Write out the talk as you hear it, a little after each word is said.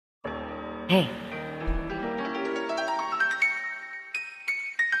Hey.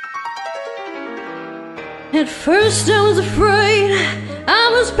 At first I was afraid, I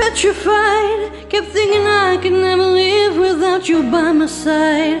was petrified. Kept thinking I could never live without you by my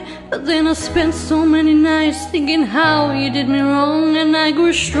side. But then I spent so many nights thinking how you did me wrong, and I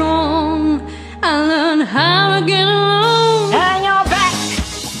grew strong. I learned how to get along. And you're back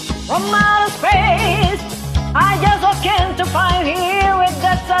from outer space. I just walked in to find you here with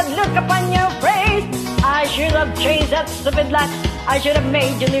that sad look upon your face. I should have changed that stupid life. I should have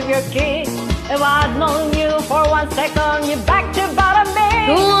made you leave your key. If I'd known you for 1 second, you're back to bottom me.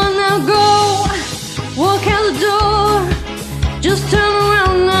 Go on now, go, walk out the door. Just turn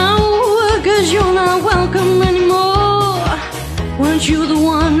around now, 'cause you're not welcome anymore. Weren't you the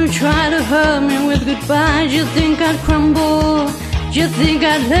one who tried to hurt me with goodbye? Did you think I'd crumble? Did you think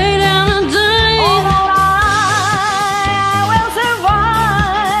I'd lay down and die? Oh, I will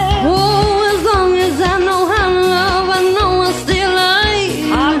survive. Oh, as long as I know how to love, I know I'll stay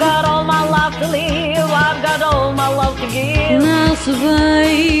alive. I've got all my life to live, I've got all my love to give. And I'll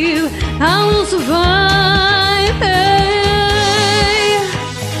survive, I will survive. Hey.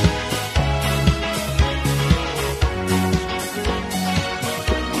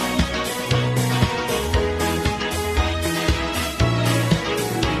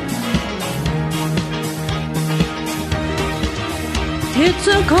 It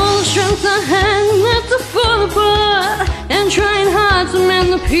took all the strength I had not to fall apart, and trying hard to mend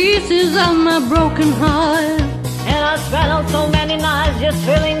the pieces of my broken heart. And I spent on so many nights just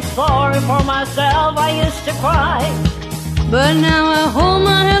feeling sorry for myself. I used to cry, But now I hold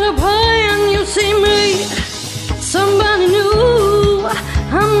my head up high and you see me, somebody new.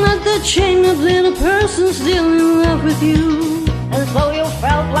 I'm not that chained up little person still in love with you. and so you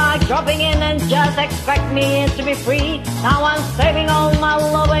felt like dropping in and just expect me to be free. Now I'm saving all my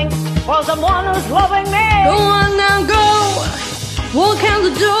loving for someone who's loving me. Go on now, go, walk out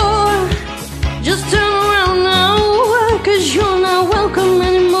the door. Just turn around now, 'cause you're not welcome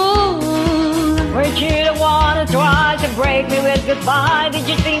anymore. Weren't you the one who tried to break me with goodbye? Did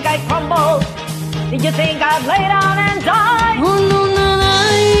you think I'd crumble? Did you think I'd lay down and die? Oh no, not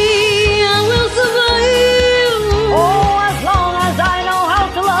I will survive. Oh, as long as I know how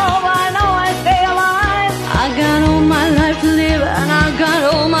to love, I know I stay alive. I got all my life to live, and I got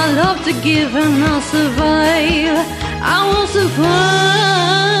all my love to give, and I'll survive. I will survive.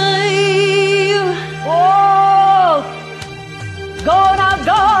 Oh, go now,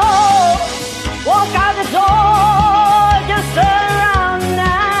 go, walk out the door. Just turn around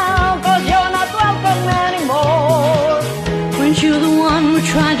now, 'cause you're not welcome anymore. Weren't you the one who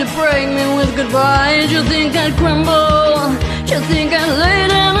tried to break me with goodbye? Did you think I'd crumble? Did you think I'd lay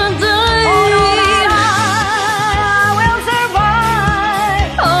down?